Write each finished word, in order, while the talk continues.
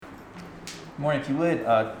Morning, if you would, go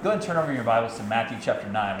ahead and turn over your Bibles to Matthew chapter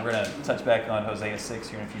 9. We're going to touch back on Hosea 6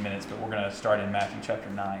 here in a few minutes, but we're going to start in Matthew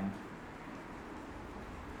chapter 9.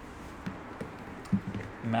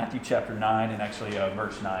 Matthew chapter 9 and actually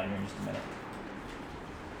verse 9 here in just a minute.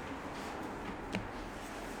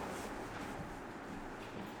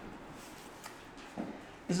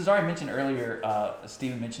 This is already mentioned earlier.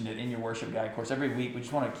 Stephen mentioned it in your worship guide. Of course, every week we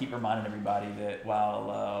just want to keep reminding everybody that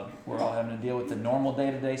while we're all having to deal with the normal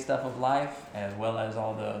day-to-day stuff of life, as well as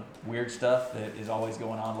all the weird stuff that is always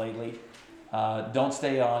going on lately, don't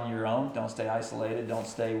stay on your own. Don't stay isolated. Don't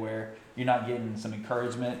stay where you're not getting some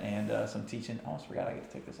encouragement and some teaching. I almost forgot I get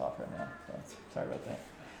to take this off right now. So sorry about that.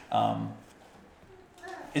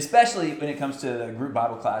 Especially when it comes to the group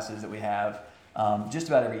Bible classes that we have. Just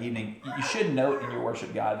about every evening. You should note in your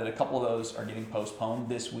worship guide that a couple of those are getting postponed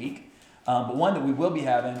this week. But one that we will be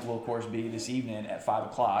having will, of course, be this evening at 5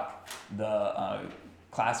 o'clock, the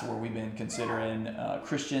class where we've been considering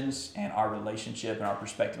Christians and our relationship and our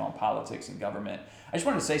perspective on politics and government. I just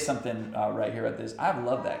wanted to say something right here at this. I've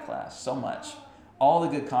loved that class so much. All the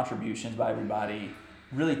good contributions by everybody,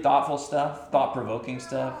 really thoughtful stuff, thought-provoking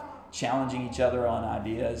stuff, challenging each other on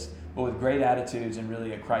ideas, but with great attitudes and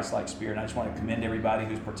really a Christ-like spirit. And I just want to commend everybody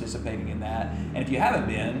who's participating in that. And if you haven't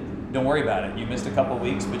been, don't worry about it. You missed a couple of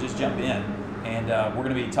weeks, but just jump in. And we're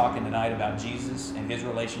going to be talking tonight about Jesus and his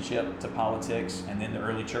relationship to politics, and then the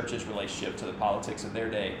early church's relationship to the politics of their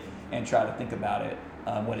day, and try to think about it,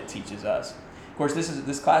 what it teaches us. Of course,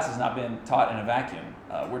 this class has not been taught in a vacuum.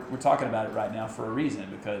 We're talking about it right now for a reason,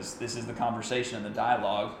 because this is the conversation and the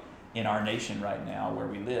dialogue in our nation right now where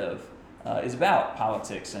we live. Is about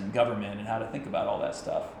politics and government and how to think about all that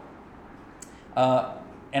stuff.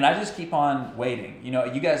 And I just keep on waiting. You know,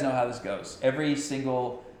 you guys know how this goes. Every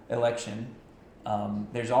single election,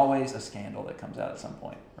 there's always a scandal that comes out at some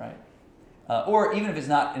point, right? Or even if it's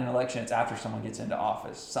not an election, it's after someone gets into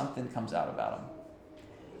office. Something comes out about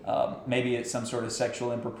them. Maybe it's some sort of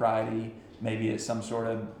sexual impropriety. Maybe it's some sort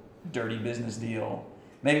of dirty business deal.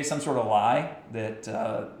 Maybe it's some sort of lie that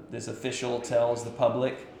this official tells the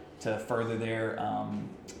public to further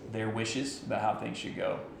their wishes about how things should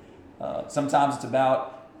go. Sometimes it's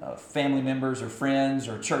about family members or friends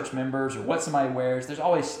or church members or what somebody wears. There's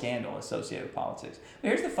always scandal associated with politics. But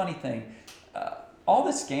here's the funny thing. All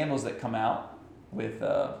the scandals that come out with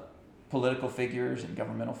political figures and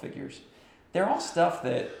governmental figures, they're all stuff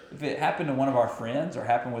that if it happened to one of our friends or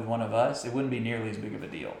happened with one of us, it wouldn't be nearly as big of a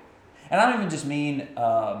deal. And I don't even just mean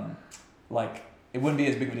it wouldn't be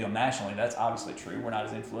as big of a deal nationally. That's obviously true. We're not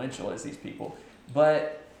as influential as these people.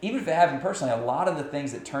 But even if it happened personally, a lot of the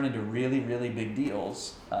things that turn into really, really big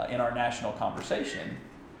deals in our national conversation,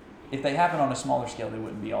 if they happen on a smaller scale, they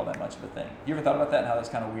wouldn't be all that much of a thing. You ever thought about that and how that's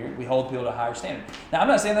kind of weird? We hold people to a higher standard. Now, I'm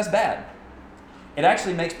not saying that's bad. It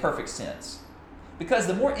actually makes perfect sense. Because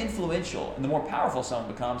the more influential and the more powerful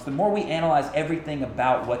someone becomes, the more we analyze everything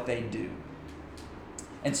about what they do.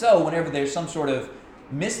 And so whenever there's some sort of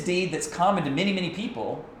misdeed that's common to many, many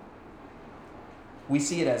people, we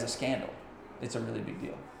see it as a scandal. It's a really big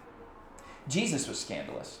deal. Jesus was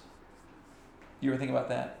scandalous. You ever think about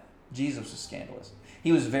that? Jesus was scandalous.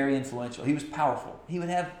 He was very influential. He was powerful. He would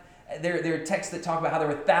have, there are texts that talk about how there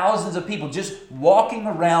were thousands of people just walking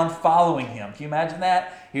around following him. Can you imagine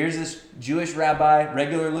that? Here's this Jewish rabbi,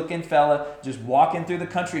 regular looking fella, just walking through the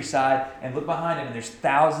countryside, and look behind him and there's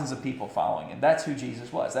thousands of people following him. That's who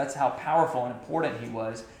Jesus was. That's how powerful and important he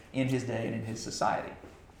was in his day and in his society.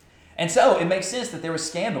 And so it makes sense that there was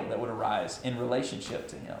scandal that would arise in relationship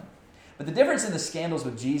to him. But the difference in the scandals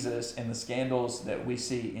with Jesus and the scandals that we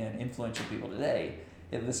see in influential people today,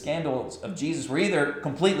 the scandals of Jesus were either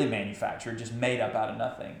completely manufactured, just made up out of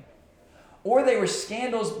nothing, or they were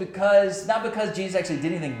scandals not because Jesus actually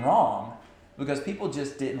did anything wrong, because people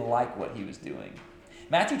just didn't like what he was doing.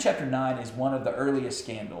 Matthew chapter 9 is one of the earliest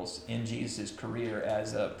scandals in Jesus' career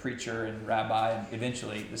as a preacher and rabbi and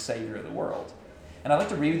eventually the Savior of the world. And I'd like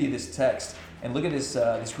to read with you this text and look at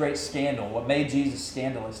this great scandal, what made Jesus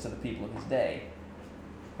scandalous to the people of his day,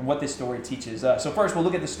 and what this story teaches us. So first, we'll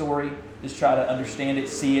look at the story, just try to understand it,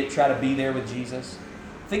 see it, try to be there with Jesus.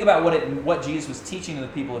 Think about what Jesus was teaching to the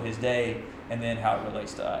people of his day, and then how it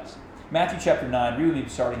relates to us. Matthew chapter 9, read with me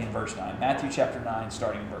starting in verse 9. Matthew chapter 9,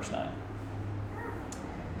 starting in verse 9.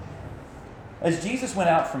 As Jesus went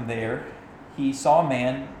out from there, he saw a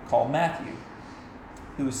man called Matthew,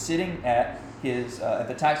 who was sitting at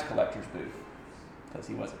the tax collector's booth, because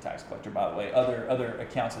he was a tax collector, by the way. Other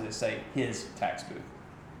accounts of this say his tax booth.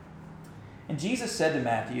 And Jesus said to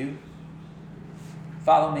Matthew,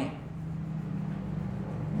 "Follow me."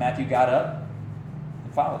 Matthew got up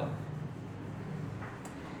and followed him.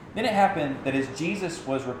 Then it happened that as Jesus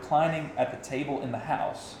was reclining at the table in the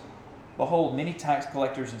house, behold, many tax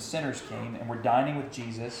collectors and sinners came and were dining with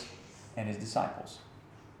Jesus and his disciples.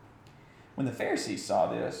 When the Pharisees saw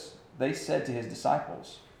this, they said to his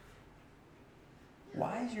disciples,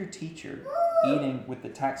 "Why is your teacher eating with the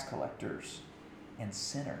tax collectors and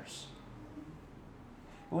sinners?"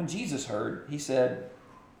 But when Jesus heard, he said,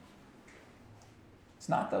 "It's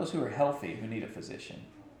not those who are healthy who need a physician,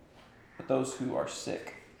 but those who are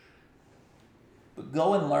sick. But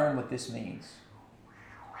go and learn what this means.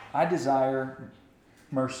 I desire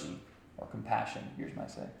mercy," or compassion, yours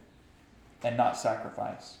might say, "and not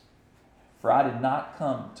sacrifice. For I did not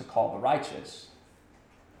come to call the righteous,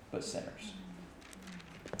 but sinners."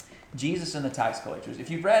 Jesus and the tax collectors. If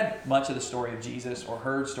you've read much of the story of Jesus or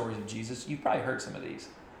heard stories of Jesus, you've probably heard some of these.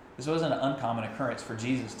 This wasn't an uncommon occurrence for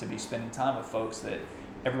Jesus to be spending time with folks that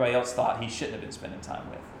everybody else thought he shouldn't have been spending time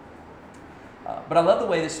with. But I love the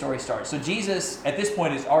way this story starts. So Jesus, at this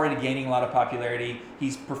point, is already gaining a lot of popularity.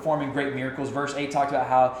 He's performing great miracles. Verse 8 talked about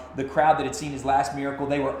how the crowd that had seen his last miracle,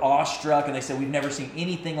 they were awestruck, and they said, "We've never seen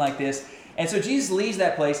anything like this." And so Jesus leaves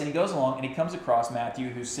that place, and he goes along, and he comes across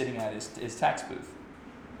Matthew, who's sitting at his tax booth.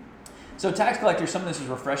 So tax collectors, some of this is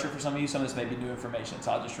a refresher for some of you, some of this may be new information,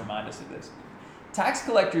 so I'll just remind us of this. Tax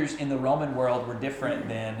collectors in the Roman world were different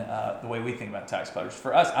than the way we think about tax collectors.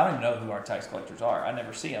 For us, I don't even know who our tax collectors are. I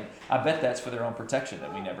never see them. I bet that's for their own protection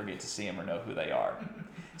that we never get to see them or know who they are.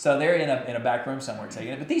 So they're in a back room somewhere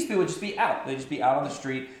taking it. But these people would just be out. They'd just be out on the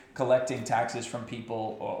street collecting taxes from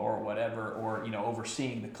people or whatever, or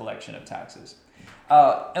overseeing the collection of taxes.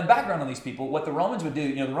 And background on these people, what the Romans would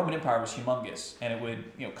do, the Roman Empire was humongous, and it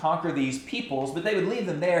would conquer these peoples, but they would leave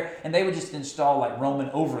them there, and they would just install like Roman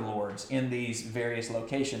overlords in these various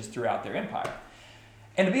locations throughout their empire.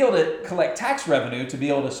 And to be able to collect tax revenue, to be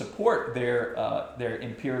able to support their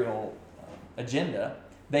imperial agenda,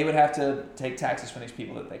 they would have to take taxes from these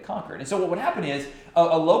people that they conquered. And so what would happen is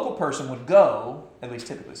a local person would go, at least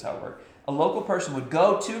typically is how it worked, a local person would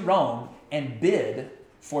go to Rome and bid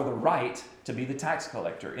for the right to be the tax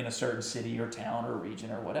collector in a certain city or town or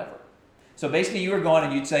region or whatever. So basically you were going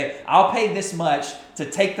and you'd say, "I'll pay this much to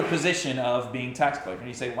take the position of being tax collector." And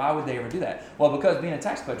you say, why would they ever do that? Well, because being a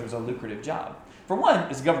tax collector was a lucrative job. For one,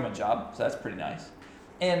 it's a government job, so that's pretty nice.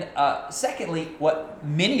 And secondly, what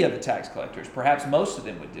many of the tax collectors, perhaps most of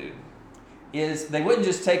them would do, is they wouldn't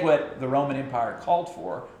just take what the Roman Empire called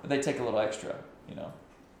for, but they'd take a little extra,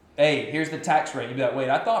 Hey, here's the tax rate. You'd be like, wait,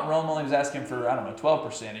 I thought Rome only was asking for,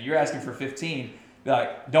 12%, and you're asking for 15%. Be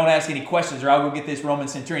like, don't ask any questions or I'll go get this Roman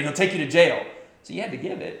centurion. He'll take you to jail. So you had to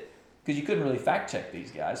give it because you couldn't really fact check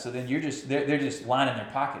these guys. So then they're just lining their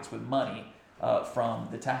pockets with money from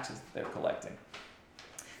the taxes that they're collecting.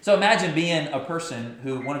 So imagine being a person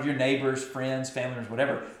who, one of your neighbors, friends, family members,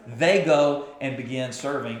 whatever, they go and begin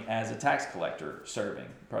serving as a tax collector,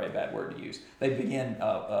 probably a bad word to use. They begin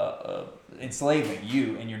enslaving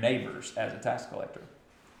you and your neighbors as a tax collector.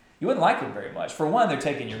 You wouldn't like them very much. For one, they're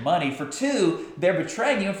taking your money. For two, they're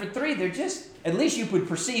betraying you. And for three, they're just, at least you would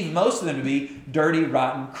perceive most of them to be dirty,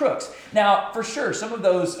 rotten crooks. Now, for sure, some of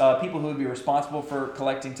those people who would be responsible for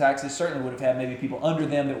collecting taxes certainly would have had maybe people under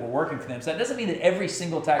them that were working for them. So that doesn't mean that every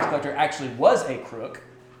single tax collector actually was a crook,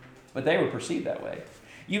 but they were perceived that way.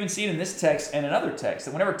 You even see it in this text and in other texts,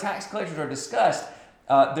 that whenever tax collectors are discussed,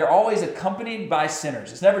 they're always accompanied by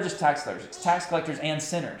sinners. It's never just tax collectors. It's tax collectors and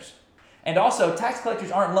sinners. And also, tax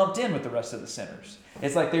collectors aren't lumped in with the rest of the sinners.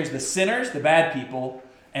 It's like there's the sinners, the bad people,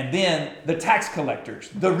 and then the tax collectors,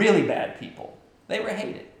 the really bad people. They were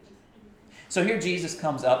hated. So here Jesus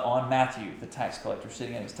comes up on Matthew, the tax collector,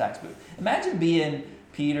 sitting at his tax booth. Imagine being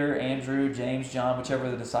Peter, Andrew, James, John, whichever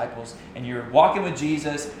of the disciples, and you're walking with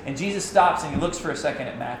Jesus, and Jesus stops and he looks for a second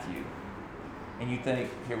at Matthew. And you think,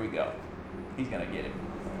 here we go. He's going to get him.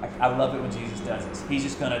 I love it when Jesus does this. He's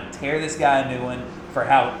just going to tear this guy a new one for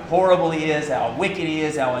how horrible he is, how wicked he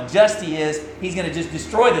is, how unjust he is. He's going to just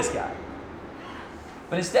destroy this guy.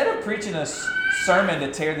 But instead of preaching a sermon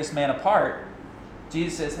to tear this man apart,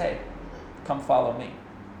 Jesus says, hey, come follow me.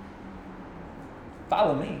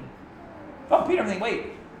 Follow me. Oh, Peter, I'm thinking, wait,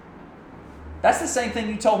 that's the same thing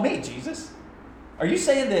you told me, Jesus. Are you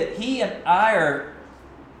saying that he and I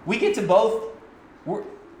we get to both,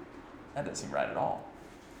 that doesn't seem right at all.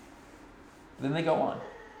 Then they go on.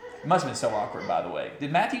 It must have been so awkward, by the way.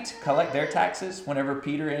 Did Matthew collect their taxes whenever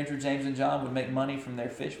Peter, Andrew, James, and John would make money from their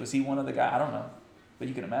fish? Was he one of the guys? I don't know, but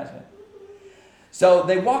you can imagine it. So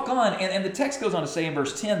they walk on, and the text goes on to say in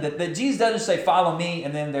verse 10 that Jesus doesn't say, follow me,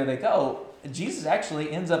 and then there they go. Jesus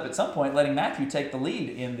actually ends up at some point letting Matthew take the lead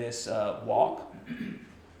in this walk.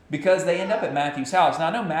 because they end up at Matthew's house. Now,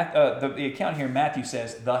 I know the account here in Matthew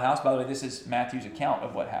says the house. By the way, this is Matthew's account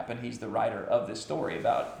of what happened. He's the writer of this story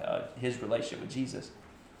about his relationship with Jesus.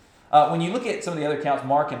 When you look at some of the other accounts,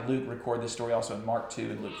 Mark and Luke record this story also in Mark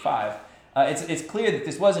 2 and Luke 5. It's clear that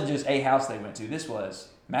this wasn't just a house they went to. This was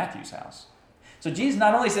Matthew's house. So Jesus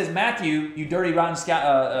not only says, Matthew, you dirty, rotten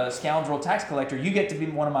scoundrel tax collector, you get to be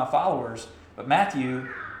one of my followers, but Matthew,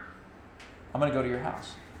 I'm going to go to your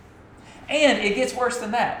house. And it gets worse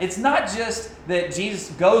than that. It's not just that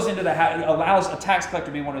Jesus goes into the house, allows a tax collector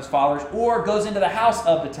to be one of his followers, or goes into the house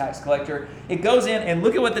of the tax collector. It goes in, and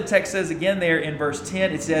look at what the text says again there in verse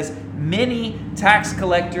 10. It says, many tax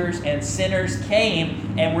collectors and sinners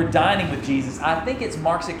came and were dining with Jesus. I think it's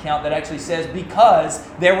Mark's account that actually says, because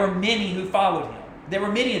there were many who followed him. There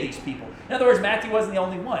were many of these people. In other words, Matthew wasn't the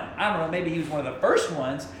only one. I don't know, maybe he was one of the first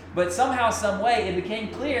ones, but somehow, some way, it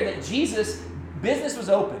became clear that Jesus' business was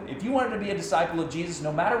open. If you wanted to be a disciple of Jesus,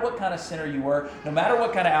 no matter what kind of sinner you were, no matter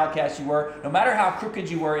what kind of outcast you were, no matter how crooked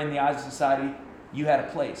you were in the eyes of society, you had a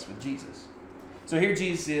place with Jesus. So here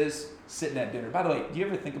Jesus is sitting at dinner. By the way, do you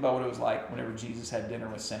ever think about what it was like whenever Jesus had dinner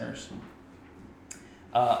with sinners?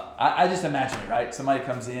 I just imagine it, right? Somebody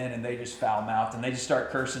comes in and they just foul-mouthed and they just start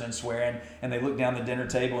cursing and swearing, and they look down the dinner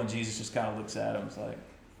table and Jesus just kind of looks at them. It's like,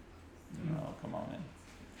 oh, come on, man.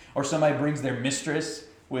 Or somebody brings their mistress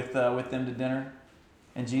with them to dinner,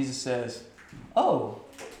 and Jesus says, oh,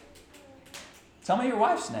 tell me your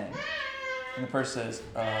wife's name. And the person says,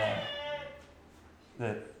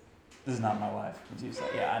 this is not my wife. And Jesus said,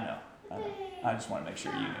 yeah, I know. I just want to make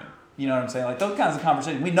sure you knew. You know what I'm saying? Like those kinds of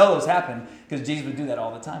conversations. We know those happen because Jesus would do that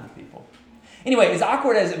all the time with people. Anyway, as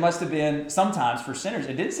awkward as it must have been sometimes for sinners,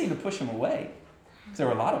 it didn't seem to push them away because there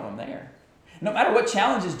were a lot of them there. No matter what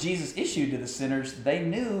challenges Jesus issued to the sinners, they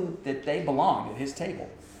knew that they belonged at his table.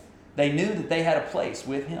 They knew that they had a place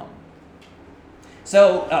with him.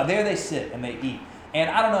 So there they sit and they eat. And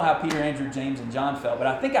I don't know how Peter, Andrew, James, and John felt, but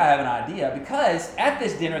I think I have an idea, because at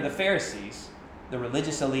this dinner, the Pharisees, the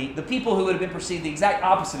religious elite, the people who would have been perceived the exact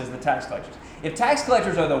opposite as the tax collectors. If tax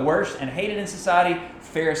collectors are the worst and hated in society,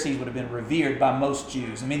 Pharisees would have been revered by most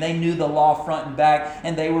Jews. I mean, they knew the law front and back,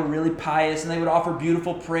 and they were really pious, and they would offer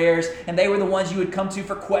beautiful prayers, and they were the ones you would come to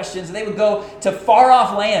for questions, and they would go to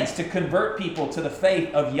far-off lands to convert people to the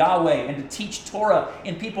faith of Yahweh and to teach Torah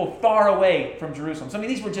in people far away from Jerusalem. So, I mean,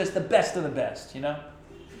 these were just the best of the best, you know?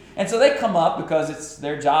 And so they come up because it's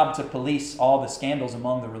their job to police all the scandals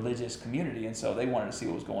among the religious community, and so they wanted to see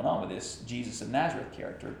what was going on with this Jesus of Nazareth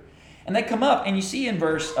character. And they come up, and you see in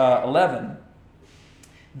verse 11,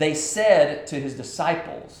 they said to his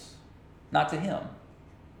disciples, not to him,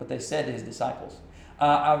 but they said to his disciples.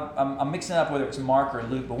 I'm mixing up whether it's Mark or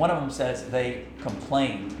Luke, but one of them says they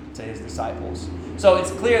complained to his disciples. So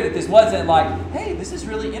it's clear that this wasn't like, hey, this is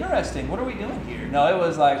really interesting. What are we doing here? No, it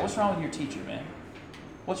was like, what's wrong with your teacher, man?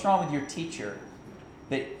 What's wrong with your teacher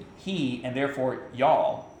that he, and therefore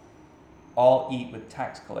y'all, all eat with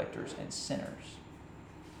tax collectors and sinners?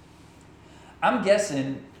 I'm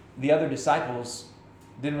guessing the other disciples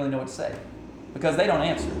didn't really know what to say because they don't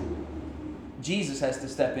answer. Jesus has to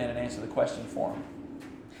step in and answer the question for them.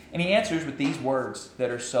 And he answers with these words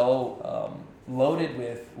that are so loaded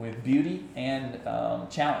with beauty and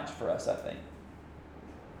challenge for us, I think.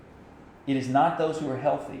 It is not those who are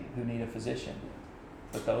healthy who need a physician,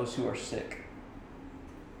 but those who are sick.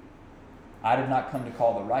 I did not come to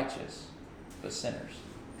call the righteous, but sinners.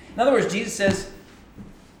 In other words, Jesus says,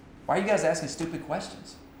 why are you guys asking stupid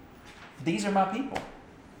questions? These are my people.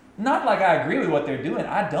 Not like I agree with what they're doing.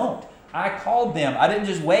 I don't. I called them. I didn't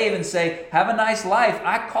just wave and say, have a nice life.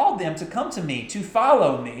 I called them to come to me, to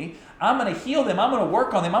follow me. I'm going to heal them. I'm going to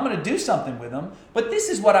work on them. I'm going to do something with them. But this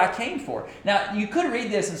is what I came for. Now, you could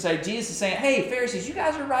read this and say, Jesus is saying, hey, Pharisees, you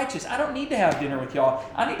guys are righteous. I don't need to have dinner with y'all.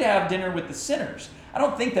 I need to have dinner with the sinners. I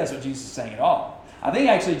don't think that's what Jesus is saying at all. I think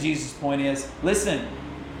actually Jesus' point is, listen,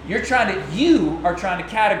 you are trying to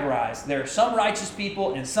categorize. There are some righteous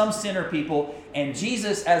people and some sinner people, and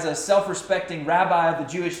Jesus, as a self-respecting rabbi of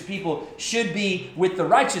the Jewish people, should be with the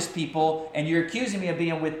righteous people, and you're accusing me of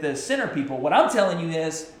being with the sinner people. What I'm telling you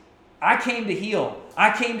is, I came to heal.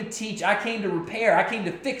 I came to teach. I came to repair. I came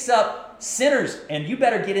to fix up sinners, and you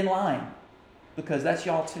better get in line, because that's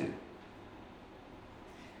y'all too.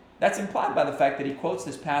 That's implied by the fact that he quotes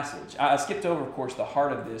this passage. I skipped over, of course, the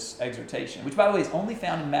heart of this exhortation, which, by the way, is only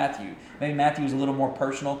found in Matthew. Maybe Matthew was a little more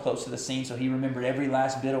personal, close to the scene, so he remembered every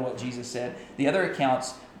last bit of what Jesus said. The other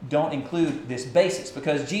accounts don't include this basis,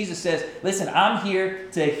 because Jesus says, listen, I'm here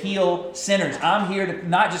to heal sinners. I'm here to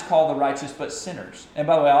not just call the righteous, but sinners. And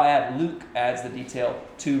by the way, I'll add, Luke adds the detail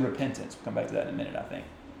to repentance. We'll come back to that in a minute, I think.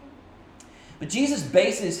 But Jesus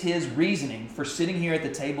bases his reasoning for sitting here at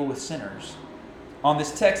the table with sinners on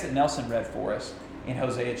this text that Nelson read for us in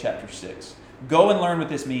Hosea chapter 6. Go and learn what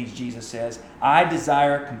this means, Jesus says. I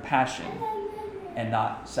desire compassion and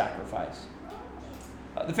not sacrifice.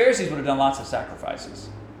 The Pharisees would have done lots of sacrifices.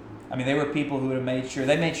 I mean, they were people who would have made sure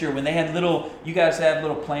when they had you guys have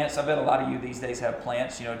little plants. I bet a lot of you these days have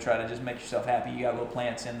plants, try to just make yourself happy. You got little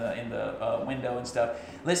plants in the window and stuff.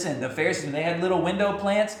 Listen, the Pharisees, when they had little window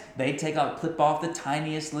plants, they'd clip off the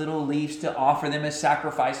tiniest little leaves to offer them as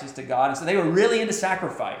sacrifices to God. And so they were really into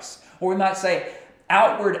sacrifice. Or we might say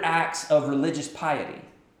outward acts of religious piety.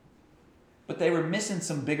 But they were missing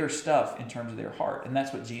some bigger stuff in terms of their heart. And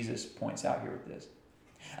that's what Jesus points out here with this.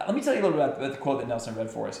 Let me tell you a little bit about the quote that Nelson read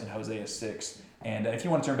for us in Hosea 6. And if you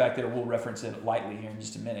want to turn back there, we'll reference it lightly here in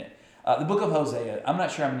just a minute. The book of Hosea, I'm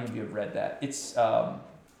not sure how many of you have read that. It's, you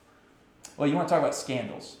want to talk about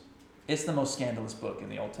scandals. It's the most scandalous book in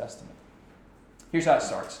the Old Testament. Here's how it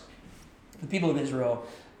starts. The people of Israel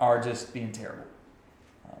are just being terrible.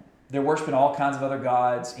 They're worshiping all kinds of other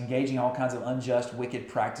gods, engaging in all kinds of unjust, wicked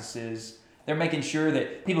practices. They're making sure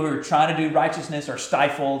that people who are trying to do righteousness are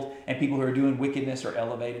stifled and people who are doing wickedness are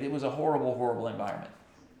elevated. It was a horrible, horrible environment.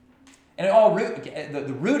 And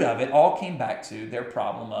the root of it all came back to their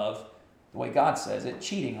problem of, the way God says it,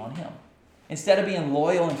 cheating on him. Instead of being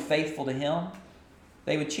loyal and faithful to him,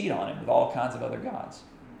 they would cheat on him with all kinds of other gods.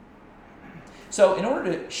 So in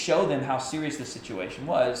order to show them how serious the situation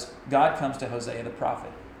was, God comes to Hosea the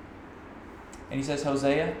prophet. And he says,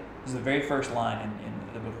 Hosea, this is the very first line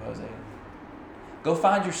in the book of Hosea. Go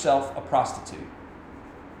find yourself a prostitute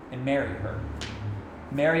and marry her.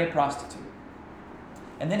 Marry a prostitute.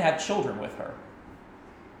 And then have children with her.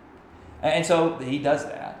 And so he does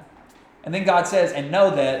that. And then God says, and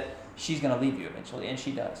know that she's going to leave you eventually. And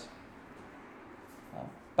she does.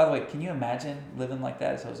 By the way, can you imagine living like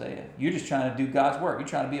that as Hosea? You're just trying to do God's work. You're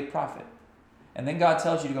trying to be a prophet. And then God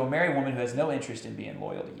tells you to go marry a woman who has no interest in being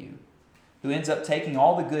loyal to you. Who ends up taking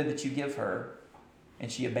all the good that you give her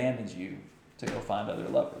and she abandons you to go find other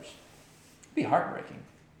lovers. It'd be heartbreaking.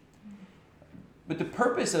 But the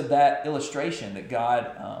purpose of that illustration that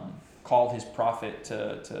God called his prophet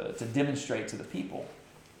to demonstrate to the people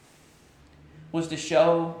was to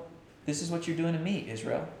show, this is what you're doing to me,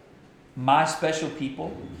 Israel. My special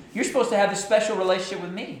people. You're supposed to have this special relationship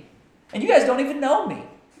with me. And you guys don't even know me.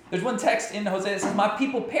 There's one text in Hosea that says, my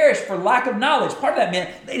people perish for lack of knowledge. Part of that meant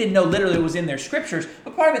they didn't know literally it was in their scriptures,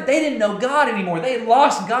 but part of it, they didn't know God anymore. They had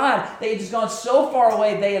lost God. They had just gone so far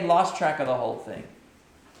away, they had lost track of the whole thing.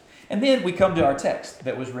 And then we come to our text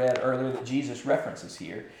that was read earlier that Jesus references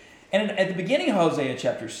here. And at the beginning of Hosea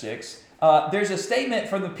chapter 6, there's a statement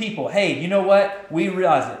from the people. Hey, you know what? We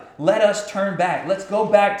realize it. Let us turn back. Let's go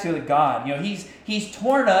back to God. He's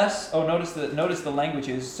torn us. Oh, notice the language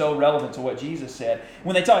is so relevant to what Jesus said.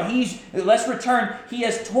 When they talk, let's return. He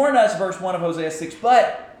has torn us, verse 1 of Hosea 6,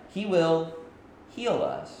 but he will heal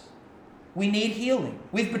us. We need healing.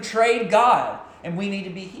 We've betrayed God, and we need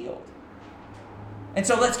to be healed. And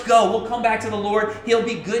so let's go. We'll come back to the Lord. He'll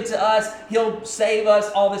be good to us. He'll save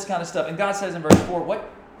us, all this kind of stuff. And God says in verse 4, What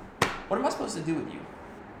am I supposed to do with you?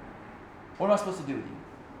 What am I supposed to do with you?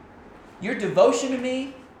 Your devotion to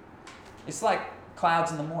me, it's like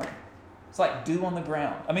clouds in the morning. It's like dew on the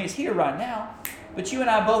ground. I mean, it's here right now, but you and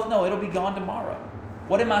I both know it'll be gone tomorrow.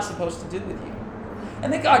 What am I supposed to do with you?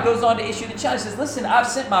 And then God goes on to issue the challenge. He says, listen, I've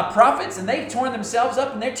sent my prophets, and they've torn themselves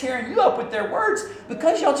up, and they're tearing you up with their words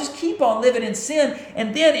because y'all just keep on living in sin.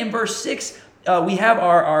 And then in verse 6, we have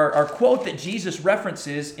our quote that Jesus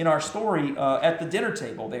references in our story at the dinner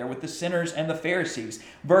table there with the sinners and the Pharisees.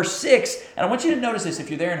 Verse 6, and I want you to notice this if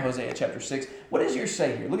you're there in Hosea chapter 6. What does yours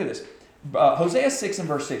say here? Look at this. Hosea 6 and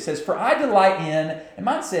verse 6 says, for I delight in, and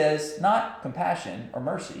mine says not compassion or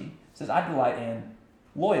mercy, it says I delight in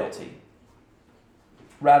loyalty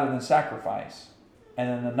rather than sacrifice, and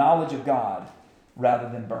in the knowledge of God rather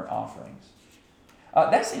than burnt offerings.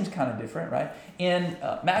 That seems kind of different, right? In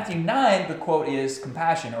Matthew 9, the quote is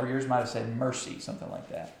compassion, or yours might have said mercy, something like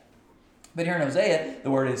that. But here in Hosea,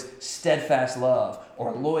 the word is steadfast love,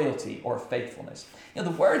 or loyalty, or faithfulness.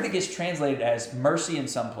 The word that gets translated as mercy in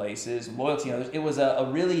some places, loyalty in others, it was a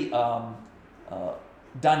really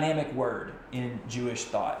dynamic word in Jewish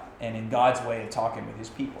thought and in God's way of talking with his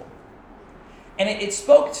people. And it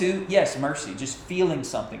spoke to, yes, mercy, just feeling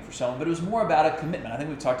something for someone, but it was more about a commitment. I think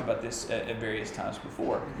we've talked about this at various times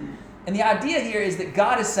before. And the idea here is that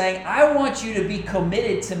God is saying, I want you to be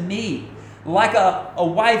committed to me like a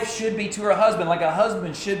wife should be to her husband, like a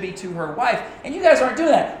husband should be to her wife. And you guys aren't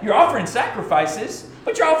doing that. You're offering sacrifices.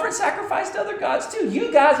 but you're offering sacrifice to other gods too.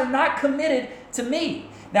 You guys are not committed to me.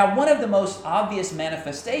 Now, one of the most obvious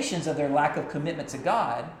manifestations of their lack of commitment to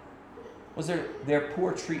God was their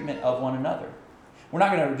poor treatment of one another. We're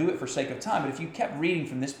not going to do it for sake of time, but if you kept reading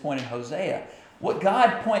from this point in Hosea, what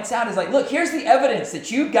God points out is like, look, here's the evidence that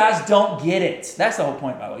you guys don't get it. That's the whole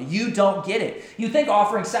point, by the way. You don't get it. You think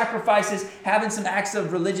offering sacrifices, having some acts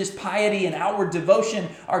of religious piety and outward devotion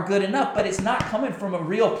are good enough, but it's not coming from a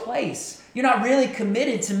real place. You're not really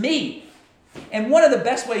committed to me. And one of the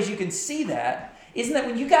best ways you can see that isn't that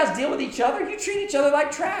when you guys deal with each other, you treat each other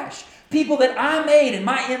like trash. People that I made in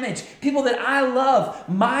my image, people that I love,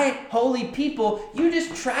 my holy people, you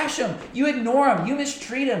just trash them. You ignore them. You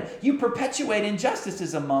mistreat them. You perpetuate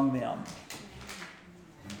injustices among them.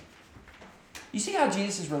 You see how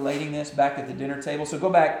Jesus is relating this back at the dinner table? So go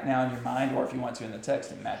back now in your mind, or if you want to in the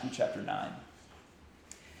text in Matthew chapter 9.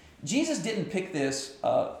 Jesus didn't pick this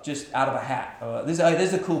just out of a hat. This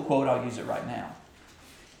is a cool quote. I'll use it right now.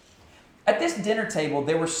 At this dinner table,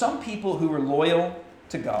 there were some people who were loyal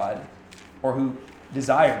to God, or who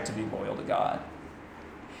desired to be loyal to God.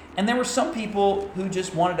 And there were some people who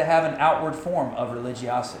just wanted to have an outward form of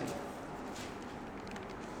religiosity.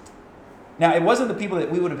 Now, it wasn't the people that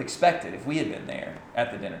we would have expected if we had been there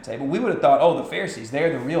at the dinner table. We would have thought, oh, the Pharisees,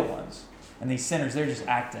 they're the real ones. And these sinners, they're just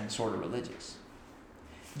acting sort of religious.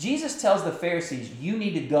 Jesus tells the Pharisees, you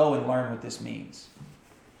need to go and learn what this means.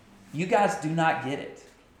 You guys do not get it.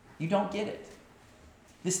 You don't get it.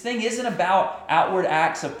 This thing isn't about outward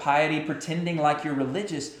acts of piety, pretending like you're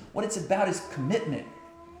religious. What it's about is commitment,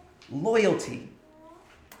 loyalty.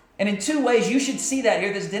 And in two ways, you should see that here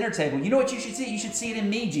at this dinner table. You know what you should see? You should see it in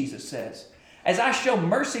me, Jesus says. As I show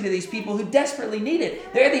mercy to these people who desperately need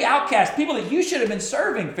it. They're the outcasts, people that you should have been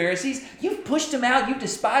serving, Pharisees. You've pushed them out. You've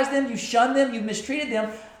despised them. You've shunned them. You've mistreated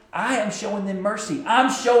them. I am showing them mercy.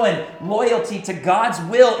 I'm showing loyalty to God's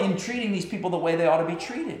will in treating these people the way they ought to be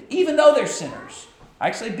treated, even though they're sinners.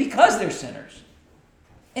 Actually, because they're sinners.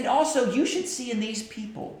 And also, you should see in these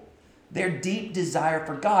people their deep desire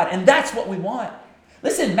for God. And that's what we want.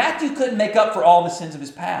 Listen, Matthew couldn't make up for all the sins of his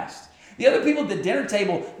past. The other people at the dinner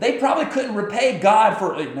table, they probably couldn't repay God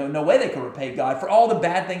for, no way they could repay God for all the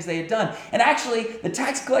bad things they had done. And actually, the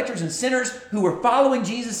tax collectors and sinners who were following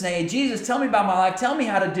Jesus saying, hey, Jesus, tell me about my life, tell me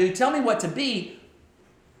how to do, tell me what to be,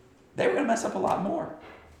 they were going to mess up a lot more.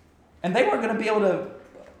 And they weren't going to be able to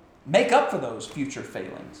make up for those future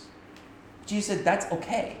failings. Jesus said, that's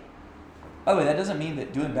okay. By the way, that doesn't mean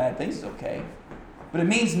that doing bad things is okay. But it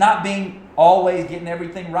means not being always getting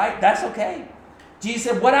everything right. That's okay. Jesus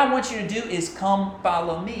said, what I want you to do is come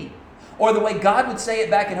follow me. Or the way God would say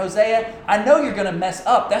it back in Hosea, I know you're going to mess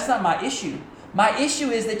up. That's not my issue. My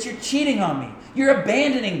issue is that you're cheating on me. You're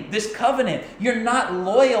abandoning this covenant. You're not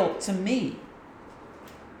loyal to me.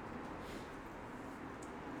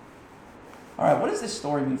 All right, what does this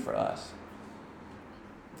story mean for us?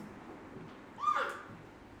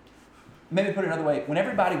 Maybe put it another way. When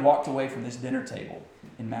everybody walked away from this dinner table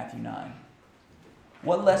in Matthew 9,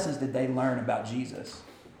 what lessons did they learn about Jesus?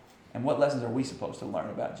 And what lessons are we supposed to learn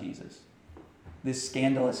about Jesus? This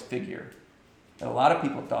scandalous figure that a lot of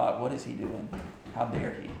people thought, what is he doing? How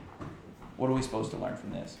dare he? What are we supposed to learn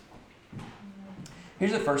from this?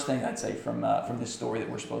 Here's the first thing I'd say from this story that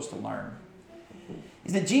we're supposed to learn.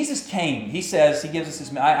 Is that Jesus came. He says, he gives us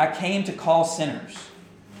this, I came to call sinners.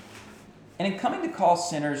 And in coming to call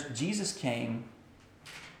sinners, Jesus came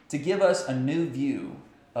to give us a new view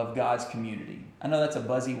of God's community. I know that's a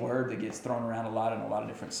buzzy word that gets thrown around a lot in a lot of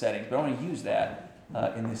different settings, but I want to use that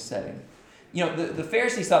in this setting. You know, the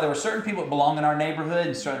Pharisees thought there were certain people that belong in our neighborhood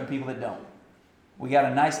and certain people that don't. We got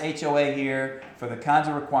a nice HOA here for the kinds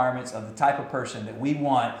of requirements of the type of person that we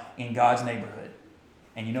want in God's neighborhood.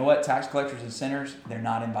 And you know what? Tax collectors and sinners, they're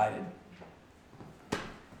not invited.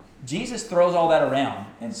 Jesus throws all that around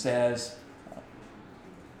and says,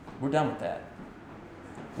 we're done with that.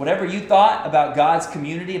 Whatever you thought about God's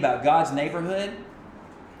community, about God's neighborhood,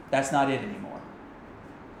 that's not it anymore.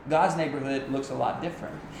 God's neighborhood looks a lot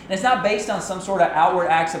different. And it's not based on some sort of outward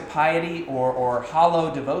acts of piety or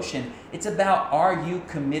hollow devotion. It's about, are you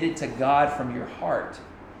committed to God from your heart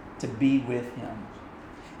to be with Him?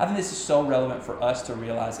 I think this is so relevant for us to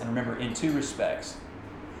realize and remember in two respects.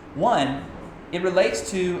 One, it relates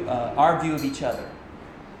to our view of each other.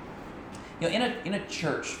 You know, in a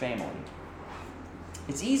church family,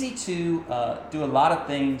 it's easy to do a lot of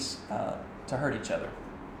things to hurt each other.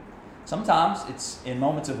 Sometimes it's in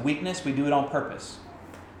moments of weakness, we do it on purpose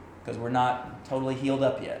because we're not totally healed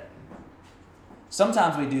up yet.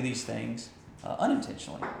 Sometimes we do these things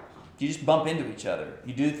unintentionally. You just bump into each other.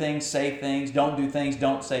 You do things, say things, don't do things,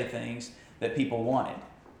 don't say things that people wanted.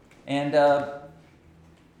 And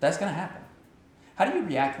That's going to happen. How do you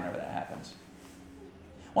react whenever that happens?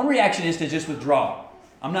 One reaction is to just withdraw.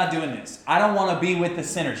 I'm not doing this. I don't want to be with the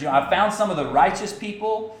sinners. I've found some of the righteous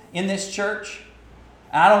people in this church,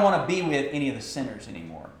 and I don't want to be with any of the sinners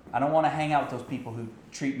anymore. I don't want to hang out with those people who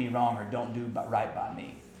treat me wrong or don't do right by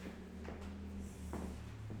me.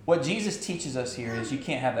 What Jesus teaches us here is you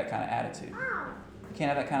can't have that kind of attitude. You can't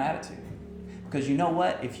have that kind of attitude. Because you know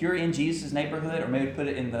what? If you're in Jesus' neighborhood, or maybe put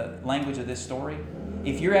it in the language of this story,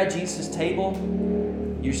 if you're at Jesus' table,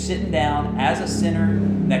 you're sitting down as a sinner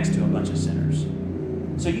next to a bunch of sinners.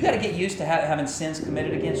 So you got to get used to having sins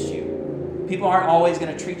committed against you. People aren't always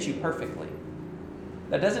going to treat you perfectly.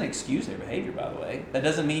 That doesn't excuse their behavior, by the way. That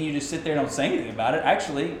doesn't mean you just sit there and don't say anything about it.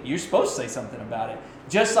 Actually, you're supposed to say something about it.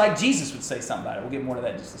 Just like Jesus would say something about it. We'll get more to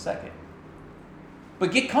that in just a second.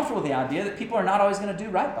 But get comfortable with the idea that people are not always going to do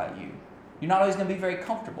right by you. You're not always going to be very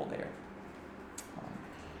comfortable there.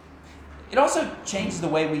 It also changes the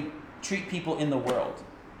way we treat people in the world.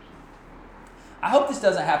 I hope this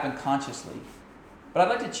doesn't happen consciously, but I'd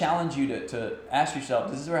like to challenge you to ask yourself,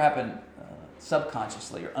 does this ever happen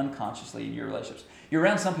subconsciously or unconsciously in your relationships? You're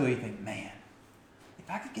around some people you think, man, if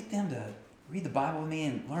I could get them to read the Bible with me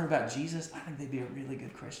and learn about Jesus, I think they'd be a really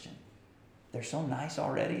good Christian. They're so nice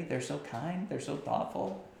already. They're so kind. They're so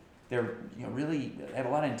thoughtful. They're really have a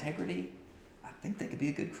lot of integrity. I think they could be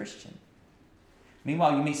a good Christian.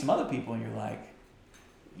 Meanwhile, you meet some other people and you're like,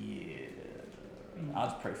 yeah, I'll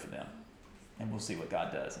just pray for them. And we'll see what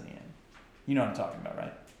God does in the end. You know what I'm talking about,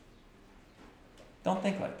 right? Don't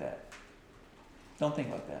think like that. Don't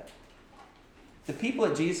think like that. The people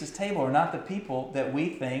at Jesus' table are not the people that we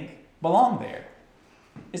think belong there.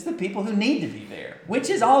 It's the people who need to be there, which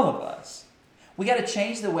is all of us. We got to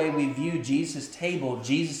change the way we view Jesus' table,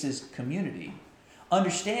 Jesus' community,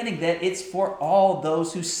 understanding that it's for all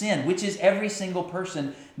those who sin, which is every single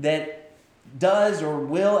person that does or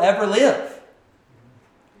will ever live.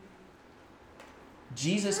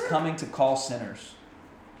 Jesus coming to call sinners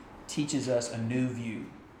teaches us a new view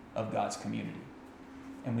of God's community,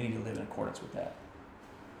 and we need to live in accordance with that.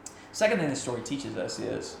 Second thing this story teaches us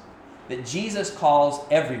is that Jesus calls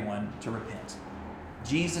everyone to repent.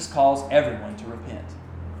 Jesus calls everyone to repent.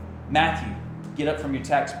 Matthew, get up from your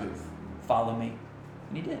tax booth. Follow me.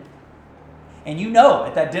 And he did. And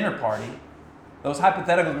at that dinner party, those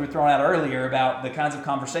hypotheticals we were throwing out earlier about the kinds of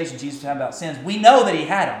conversations Jesus had about sins, we know that he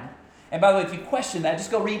had them. And by the way, if you question that,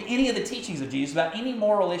 just go read any of the teachings of Jesus about any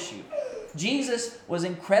moral issue. Jesus was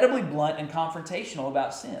incredibly blunt and confrontational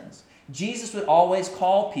about sins. Jesus would always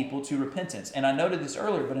call people to repentance. And I noted this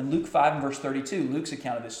earlier, but in Luke 5 and verse 32, Luke's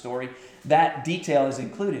account of this story, that detail is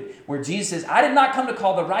included, where Jesus says, I did not come to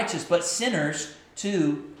call the righteous, but sinners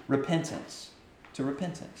to repentance. To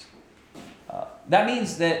repentance. That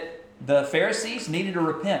means that the Pharisees needed to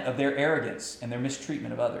repent of their arrogance and their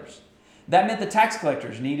mistreatment of others. That meant the tax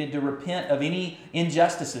collectors needed to repent of any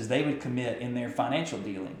injustices they would commit in their financial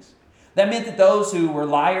dealings. That meant that those who were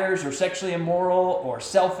liars or sexually immoral or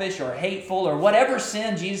selfish or hateful or whatever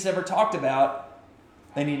sin Jesus ever talked about,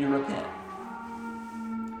 they needed to repent.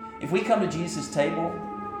 If we come to Jesus' table,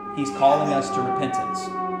 he's calling us to repentance.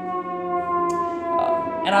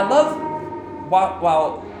 And I love,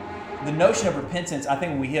 while the notion of repentance, I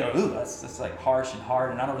think when we hear, that's like harsh and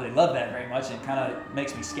hard, and I don't really love that very much, and it kind of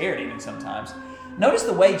makes me scared even sometimes. Notice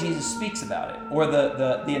the way Jesus speaks about it, or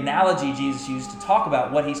the analogy Jesus used to talk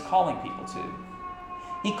about what he's calling people to.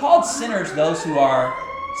 He called sinners those who are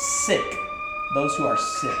sick,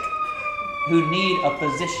 who need a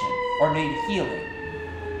physician or need healing.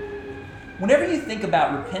 Whenever you think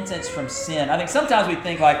about repentance from sin, I think sometimes we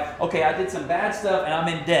think like, okay, I did some bad stuff and I'm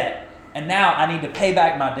in debt, and now I need to pay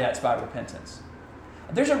back my debts by repentance.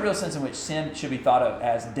 There's a real sense in which sin should be thought of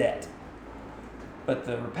as debt. But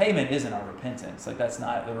the repayment isn't our repentance. The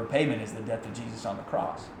repayment is the death of Jesus on the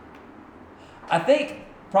cross. I think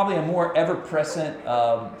probably a more ever-present,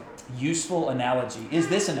 useful analogy is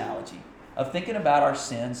this analogy of thinking about our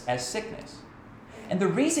sins as sickness. And the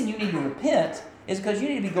reason you need to repent is because you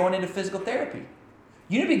need to be going into physical therapy.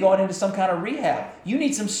 You need to be going into some kind of rehab. You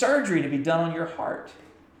need some surgery to be done on your heart.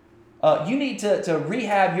 You need to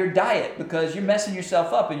rehab your diet because you're messing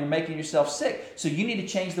yourself up and you're making yourself sick. So you need to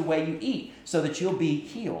change the way you eat so that you'll be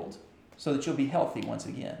healed, so that you'll be healthy once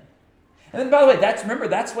again. And then, by the way,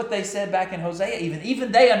 that's what they said back in Hosea.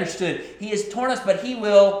 Even they understood. He has torn us, but he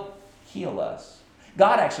will heal us.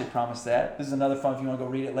 God actually promised that. This is another fun if you want to go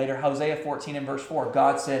read it later. Hosea 14 and verse 4.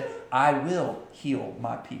 God said, I will heal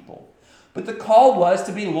my people. But the call was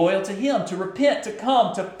to be loyal to him, to repent, to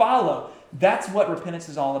come, to follow. That's what repentance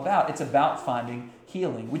is all about. It's about finding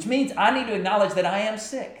healing, which means I need to acknowledge that I am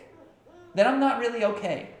sick, that I'm not really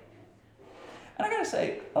okay. And I got to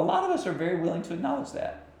say, a lot of us are very willing to acknowledge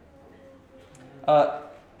that.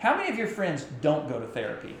 How many of your friends don't go to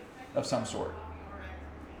therapy of some sort?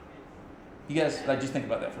 You guys, just think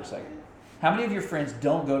about that for a second. How many of your friends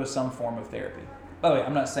don't go to some form of therapy? By the way,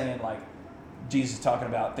 I'm not saying like Jesus is talking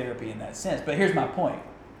about therapy in that sense, but here's my point.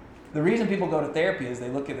 The reason people go to therapy is they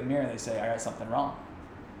look in the mirror and they say, I got something wrong.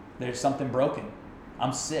 There's something broken.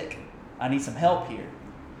 I'm sick. I need some help here.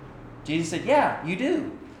 Jesus said, yeah, you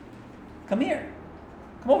do. Come here.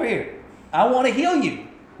 Come over here. I want to heal you.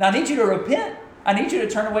 Now I need you to repent. I need you to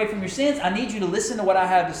turn away from your sins. I need you to listen to what I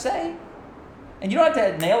have to say. And you don't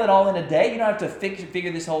have to nail it all in a day. You don't have to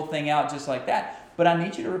figure this whole thing out just like that. But I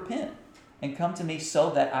need you to repent and come to me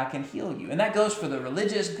so that I can heal you. And that goes for the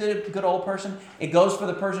religious, good old person. It goes for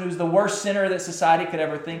the person who's the worst sinner that society could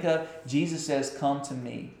ever think of. Jesus says, come to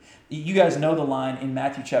me. You guys know the line in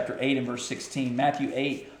Matthew chapter 8 and verse 16. Matthew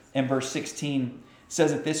 8 and verse 16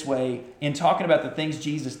 says it this way. In talking about the things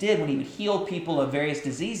Jesus did when he would heal people of various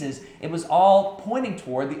diseases, it was all pointing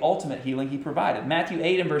toward the ultimate healing he provided. Matthew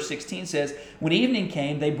 8 and verse 16 says, when evening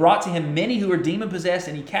came, they brought to him many who were demon-possessed,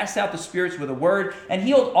 and he cast out the spirits with a word and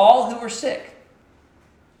healed all who were sick.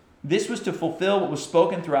 This was to fulfill what was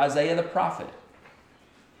spoken through Isaiah the prophet.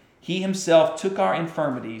 He himself took our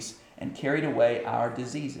infirmities and carried away our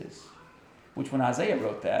diseases. Which when Isaiah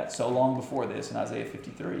wrote that, so long before this in Isaiah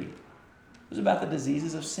 53, it was about the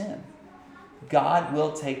diseases of sin. God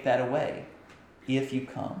will take that away if you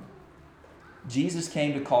come. Jesus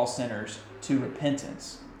came to call sinners to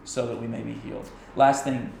repentance so that we may be healed. Last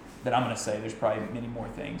thing that I'm going to say, there's probably many more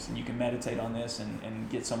things, and you can meditate on this and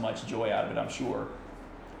get so much joy out of it, I'm sure.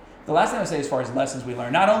 The last thing I'll say as far as lessons we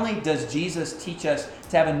learn, not only does Jesus teach us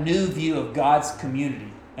to have a new view of God's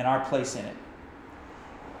community and our place in it,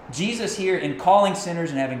 Jesus here, in calling sinners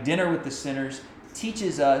and having dinner with the sinners,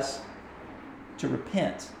 teaches us to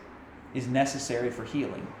repent is necessary for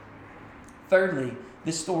healing. Thirdly,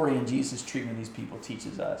 this story and Jesus' treatment of these people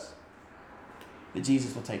teaches us that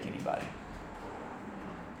Jesus will take anybody.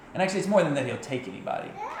 And actually, it's more than that he'll take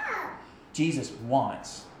anybody. Jesus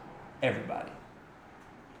wants everybody.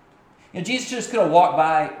 You know, Jesus just could have walked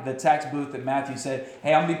by the tax booth that Matthew said,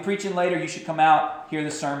 hey, I'm going to be preaching later. You should come out, hear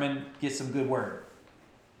the sermon, get some good word.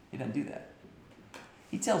 He doesn't do that.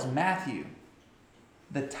 He tells Matthew,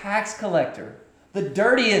 the tax collector, the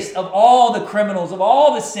dirtiest of all the criminals, of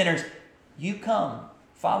all the sinners, you come,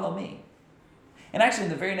 follow me. And actually, in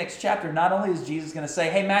the very next chapter, not only is Jesus going to say,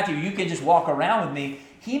 hey, Matthew, you can just walk around with me,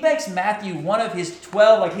 he makes Matthew one of his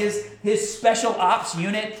 12, like his special ops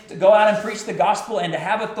unit to go out and preach the gospel and to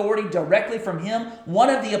have authority directly from him. One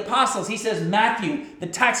of the apostles, he says, Matthew, the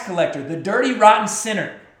tax collector, the dirty, rotten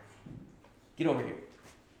sinner, get over here.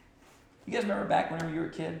 You guys remember back whenever you were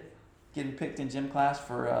a kid, getting picked in gym class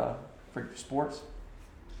for sports?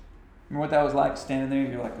 Remember what that was like, standing there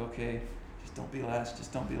and you're like, okay, just don't be last,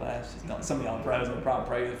 just don't be last. Just don't. Some of y'all probably wasn't a problem,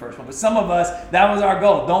 probably the first one. But some of us, that was our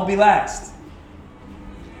goal, don't be last.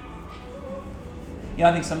 You know,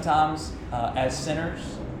 I think sometimes as sinners,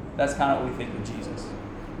 that's kind of what we think with Jesus.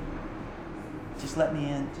 Just let me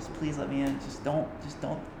in, just please let me in, just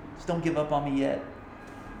don't give up on me yet.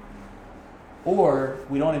 Or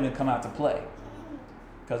we don't even come out to play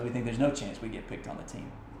because we think there's no chance we get picked on the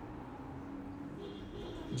team.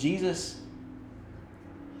 Jesus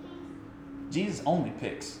only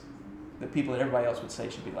picks the people that everybody else would say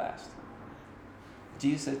should be last.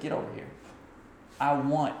 Jesus says, get over here. I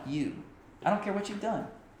want you. I don't care what you've done.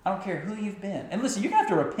 I don't care who you've been. And listen, you're going to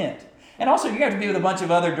have to repent. And also, you're going to have to be with a bunch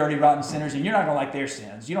of other dirty, rotten sinners, and you're not going to like their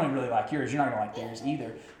sins. You don't even really like yours. You're not going to like theirs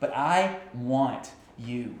either. But I want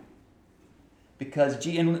you. Because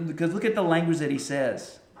look at the language that he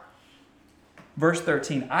says. Verse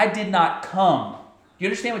 13, I did not come. Do you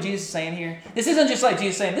understand what Jesus is saying here? This isn't just like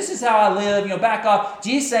Jesus saying, this is how I live, back off.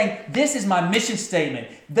 Jesus is saying, this is my mission statement.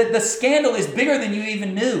 The scandal is bigger than you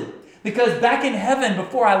even knew. Because back in heaven,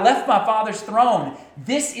 before I left my Father's throne,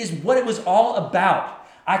 this is what it was all about.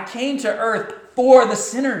 I came to earth for the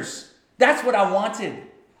sinners. That's what I wanted.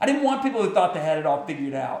 I didn't want people who thought they had it all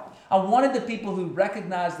figured out. I wanted the people who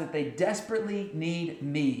recognized that they desperately need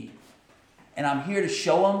me. And I'm here to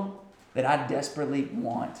show them that I desperately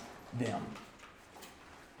want them.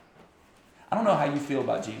 I don't know how you feel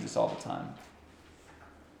about Jesus all the time.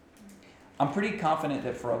 I'm pretty confident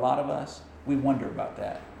that for a lot of us, we wonder about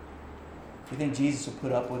that. We think Jesus will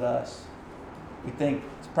put up with us. We think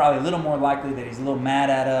it's probably a little more likely that he's a little mad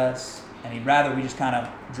at us and he'd rather we just kind of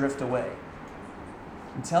drift away.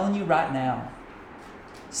 I'm telling you right now,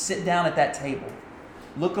 sit down at that table.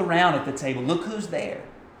 Look around at the table. Look who's there.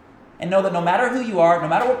 And know that no matter who you are, no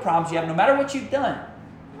matter what problems you have, no matter what you've done,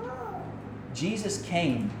 Jesus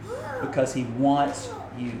came because he wants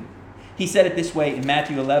you. He said it this way in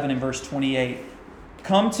Matthew 11 and verse 28.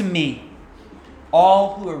 Come to me,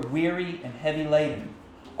 all who are weary and heavy laden,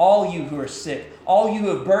 all you who are sick, all you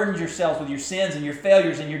who have burdened yourselves with your sins and your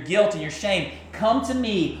failures and your guilt and your shame. Come to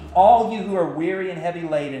me, all you who are weary and heavy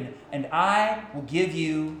laden, and I will give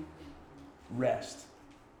you rest.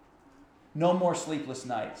 No more sleepless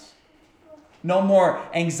nights. No more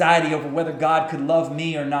anxiety over whether God could love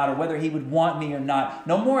me or not, or whether he would want me or not.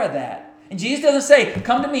 No more of that. And Jesus doesn't say,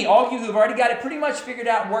 come to me, all you who have already got it pretty much figured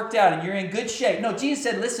out and worked out and you're in good shape. No, Jesus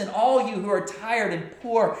said, listen, all you who are tired and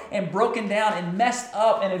poor and broken down and messed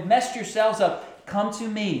up and have messed yourselves up, come to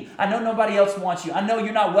me. I know nobody else wants you. I know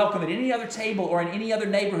you're not welcome at any other table or in any other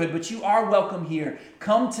neighborhood, but you are welcome here.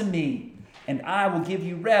 Come to me and I will give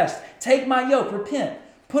you rest. Take my yoke, repent.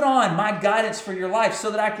 Put on my guidance for your life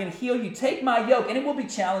so that I can heal you. Take my yoke, and it will be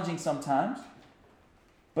challenging sometimes,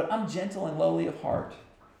 but I'm gentle and lowly of heart.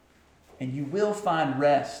 And you will find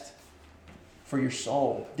rest for your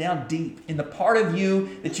soul down deep in the part of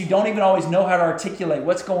you that you don't even always know how to articulate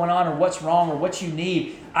what's going on or what's wrong or what you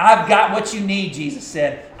need. I've got what you need, Jesus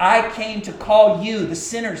said. I came to call you, the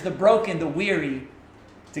sinners, the broken, the weary,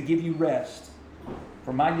 to give you rest.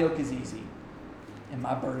 For my yoke is easy and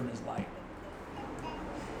my burden is light.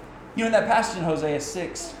 You know, in that passage in Hosea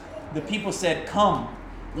 6, the people said, come,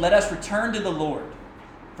 let us return to the Lord,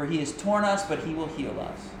 for he has torn us, but he will heal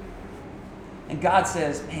us. And God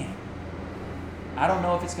says, man, I don't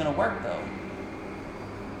know if it's going to work, though.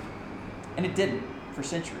 And it didn't for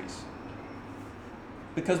centuries.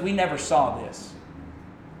 Because we never saw this.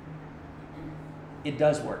 It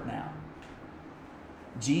does work now.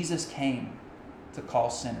 Jesus came to call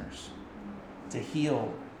sinners, to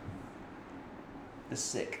heal the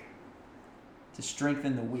sick, to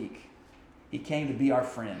strengthen the weak. He came to be our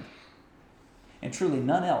friend. And truly,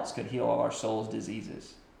 none else could heal all our soul's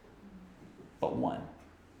diseases but one,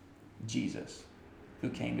 Jesus, who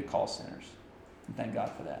came to call sinners. And thank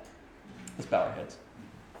God for that. Let's bow our heads.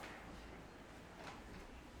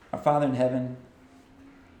 Our Father in heaven,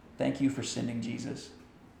 thank you for sending Jesus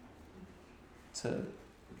to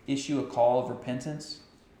issue a call of repentance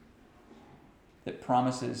that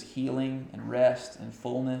promises healing and rest and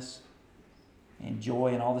fullness and joy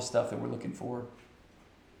and all the stuff that we're looking for.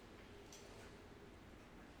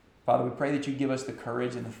 Father, we pray that you give us the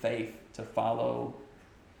courage and the faith to follow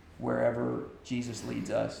wherever Jesus leads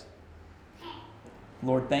us.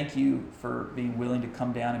 Lord, thank you for being willing to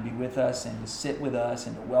come down and be with us and to sit with us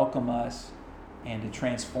and to welcome us and to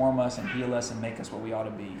transform us and heal us and make us what we ought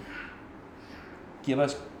to be. Give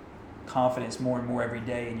us confidence more and more every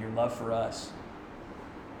day in your love for us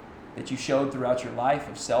that you showed throughout your life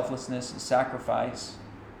of selflessness and sacrifice,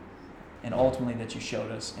 and ultimately that you showed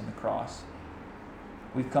us in the cross.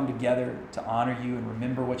 We've come together to honor you and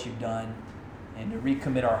remember what you've done and to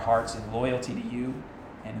recommit our hearts in loyalty to you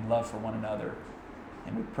and in love for one another.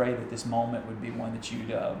 And we pray that this moment would be one that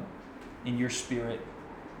you'd, in your spirit,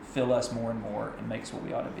 fill us more and more and make us what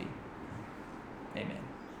we ought to be. Amen.